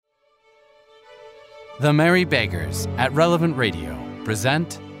The Merry Beggars at Relevant Radio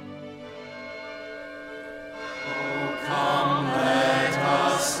present Oh, come, let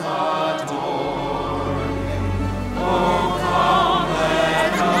us adore Him. Oh, come,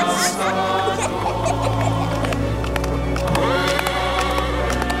 let us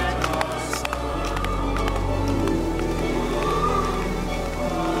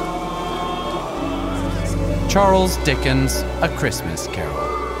adore. Charles Dickens' A Christmas Carol.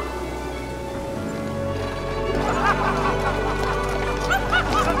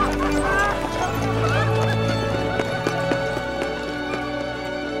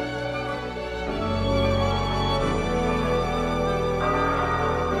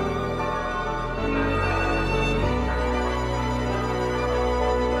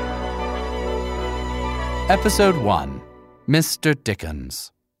 Episode 1, Mr.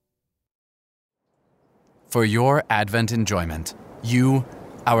 Dickens. For your Advent enjoyment, you,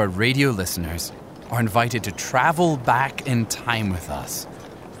 our radio listeners, are invited to travel back in time with us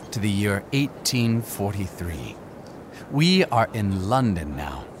to the year 1843. We are in London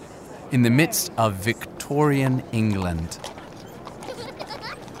now, in the midst of Victorian England.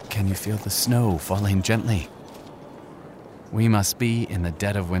 Can you feel the snow falling gently? We must be in the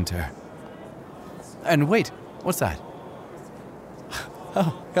dead of winter. And wait, what's that?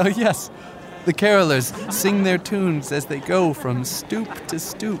 Oh, yes. The carolers sing their tunes as they go from stoop to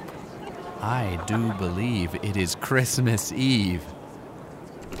stoop. I do believe it is Christmas Eve.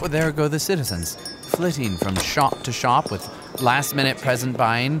 Well, there go the citizens, flitting from shop to shop with last-minute present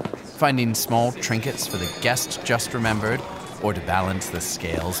buying, finding small trinkets for the guest just remembered, or to balance the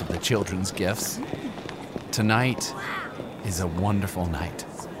scales of the children's gifts. Tonight is a wonderful night.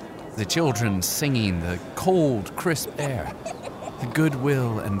 The children singing the cold, crisp air, the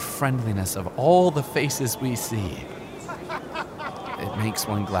goodwill and friendliness of all the faces we see. It makes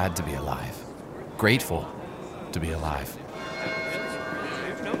one glad to be alive, grateful to be alive.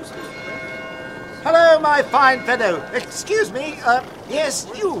 Hello, my fine fellow. Excuse me, yes,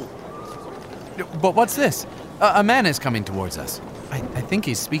 you. But what's this? A man is coming towards us. I think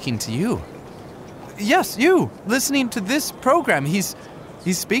he's speaking to you. Yes, you, listening to this program. He's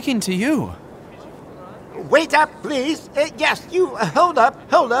speaking to you. Wait up, please. Yes, you. Hold up.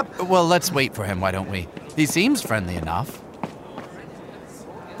 Well, let's wait for him, why don't we? He seems friendly enough.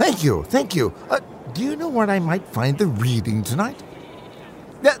 Thank you. Do you know where I might find the reading tonight?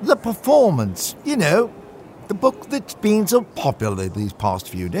 The performance, you know. The book that's been so popular these past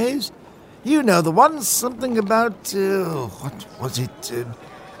few days. You know, the one, something about, what was it?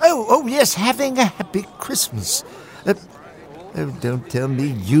 Oh, yes, having a happy Christmas. Oh, don't tell me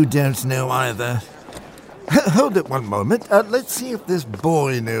you don't know either. Hold it one moment. Let's see if this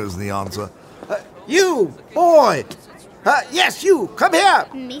boy knows the answer. You, boy! Yes, you, come here!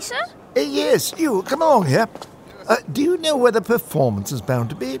 Me, sir? Yes, you, come along here. Do you know where the performance is bound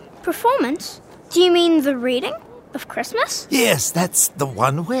to be? Performance? Do you mean the reading of Christmas? Yes, that's the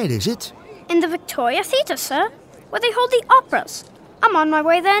one. Where is it? In the Victoria Theatre, sir, where they hold the operas. I'm on my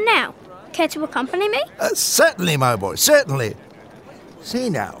way there now. Care to accompany me? Certainly, my boy, certainly. Say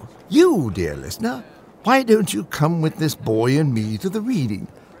now, you, dear listener, why don't you come with this boy and me to the reading?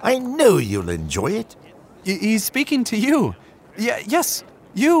 I know you'll enjoy it. He's speaking to you. Yes,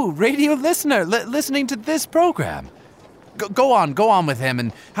 you, radio listener, listening to this program. Go on with him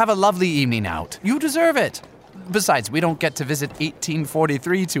and have a lovely evening out. You deserve it. Besides, we don't get to visit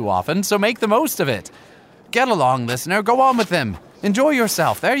 1843 too often, so make the most of it. Get along, listener. Go on with him. Enjoy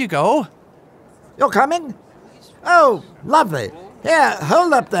yourself. There you go. You're coming? Oh, lovely. Yeah,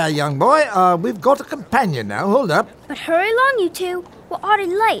 hold up there, young boy. We've got a companion now. Hold up. But hurry along, you two. We're already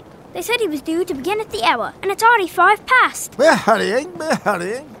late. They said he was due to begin at the hour, and it's already 5 past. We're hurrying.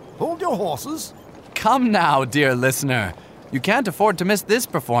 Hold your horses. Come now, dear listener. You can't afford to miss this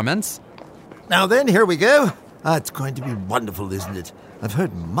performance. Now then, here we go. It's going to be wonderful, isn't it? I've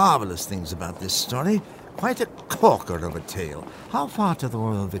heard marvelous things about this story. Quite a corker of a tale. How far to the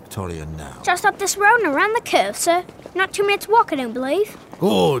Royal Victoria now? Just up this road and around the curve, sir. Not 2 minutes walk, I don't believe.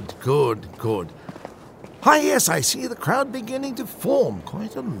 Good. Ah, yes, I see the crowd beginning to form.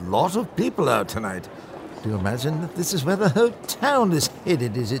 Quite a lot of people out tonight. Do you imagine that this is where the whole town is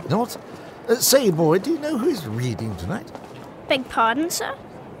headed, is it not? Say, boy, do you know who's reading tonight? Beg pardon, sir?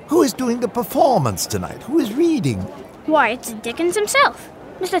 Who is doing the performance tonight? Who is reading? Why, it's Dickens himself.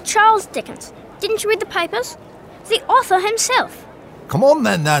 Mr. Charles Dickens. Didn't you read the papers? The author himself. Come on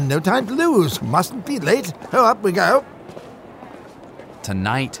then, no time to lose. Mustn't be late. Oh, up we go.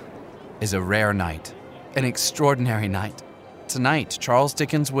 Tonight is a rare night, an extraordinary night. Tonight, Charles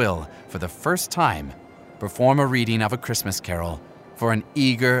Dickens will, for the first time, perform a reading of A Christmas Carol for an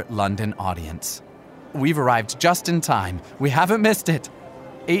eager London audience. We've arrived just in time. We haven't missed it.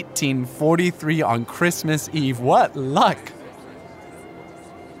 1843 on Christmas Eve. What luck!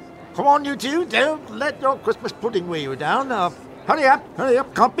 Come on, you two. Don't let your Christmas pudding weigh you down. Hurry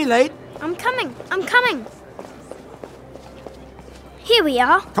up. Can't be late. I'm coming. Here we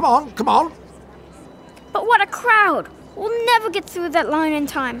are. Come on. But what a crowd. We'll never get through that line in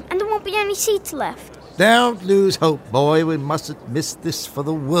time, and there won't be any seats left. Don't lose hope, boy. We mustn't miss this for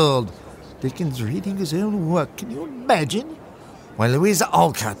the world. Dickens reading his own work. Can you imagine? Why, Louisa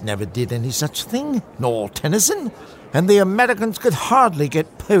Alcott never did any such thing, nor Tennyson. And the Americans could hardly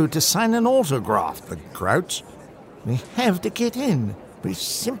get Poe to sign an autograph, the grouch. We have to get in. We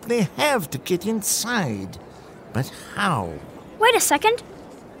simply have to get inside. But how? Wait a second.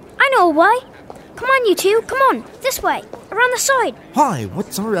 I know a way. Come on, you two. Come on. This way. Around the side. Why,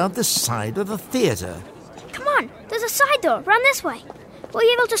 what's around the side of the theatre? Come on. There's a side door. Round this way. We'll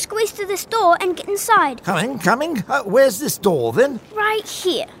be able to squeeze through this door and get inside. Coming. Where's this door, then? Right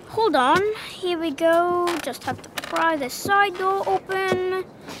here. Hold on. Here we go. Just have to pry this side door open.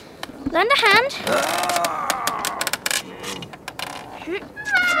 Lend a hand.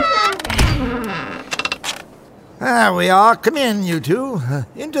 There we are. Come in, you two.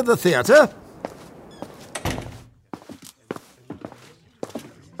 Into the theatre.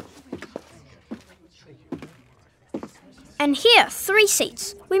 And here, 3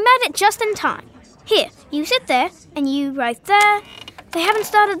 seats. We made it just in time. Here, you sit there, and you right there. They haven't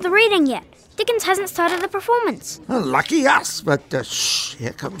started the reading yet. Dickens hasn't started the performance. Lucky us, but shh,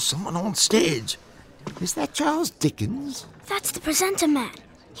 here comes someone on stage. Is that Charles Dickens? That's the presenter man.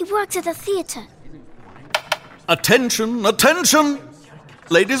 He works at the theatre. Attention!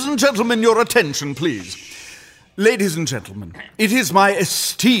 Ladies and gentlemen, your attention, please. Ladies and gentlemen, it is my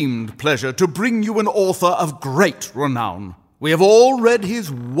esteemed pleasure to bring you an author of great renown. We have all read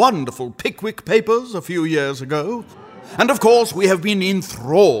his wonderful Pickwick Papers a few years ago, and of course we have been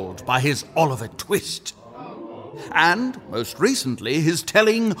enthralled by his Oliver Twist, and, most recently, his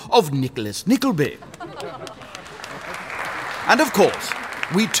telling of Nicholas Nickleby. And of course,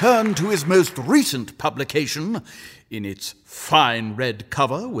 we turn to his most recent publication, in its fine red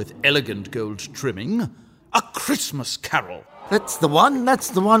cover with elegant gold trimming, A Christmas Carol. That's the one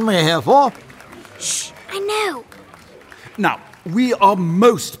we're here for. Shh, I know. Now, we are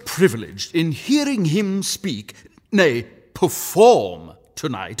most privileged in hearing him speak, nay, perform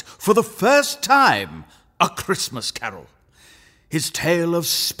tonight, for the first time, A Christmas Carol. His tale of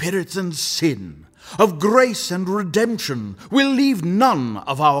spirits and sin, of grace and redemption, will leave none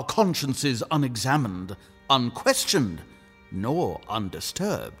of our consciences unexamined, unquestioned, nor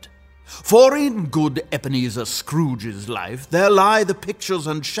undisturbed. For in good Ebenezer Scrooge's life there lie the pictures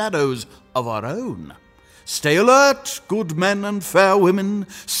and shadows of our own. Stay alert, good men and fair women,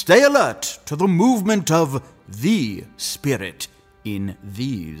 stay alert to the movement of the Spirit in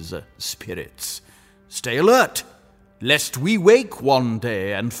these spirits. Stay alert, lest we wake one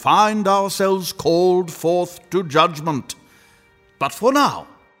day and find ourselves called forth to judgment. But for now,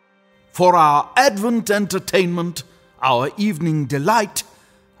 for our Advent entertainment, our evening delight,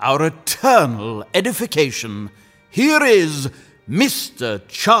 our eternal edification, here is Mr.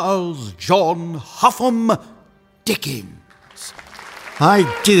 Charles John Huffam Dickens. I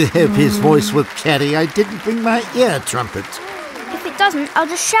do hope his voice will carry. I didn't bring my ear trumpet. If it doesn't, I'll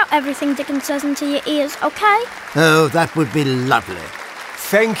just shout everything Dickens says into your ears, okay? Oh, that would be lovely.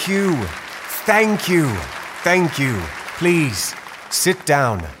 Thank you. Please, sit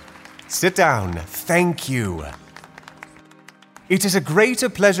down. Thank you. It is a greater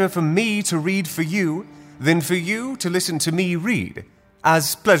pleasure for me to read for you than for you to listen to me read,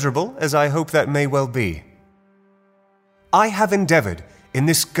 as pleasurable as I hope that may well be. I have endeavored in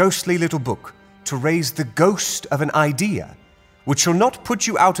this ghostly little book to raise the ghost of an idea which shall not put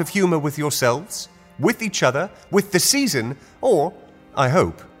you out of humor with yourselves, with each other, with the season, or, I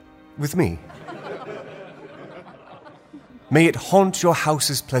hope, with me. May it haunt your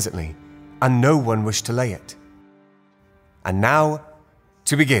houses pleasantly, and no one wish to lay it. And now,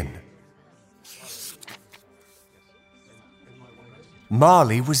 to begin.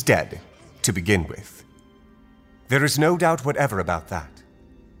 Marley was dead, to begin with. There is no doubt whatever about that.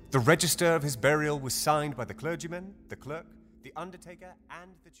 The register of his burial was signed by the clergyman, the clerk, the undertaker,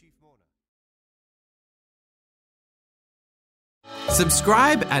 and the chief mourner.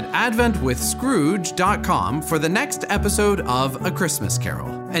 Subscribe at adventwithscrooge.com for the next episode of A Christmas Carol,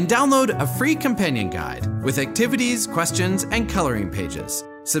 and download a free companion guide with activities, questions, and coloring pages.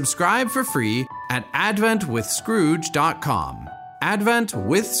 Subscribe for free at adventwithscrooge.com.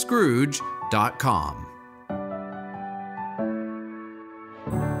 adventwithscrooge.com.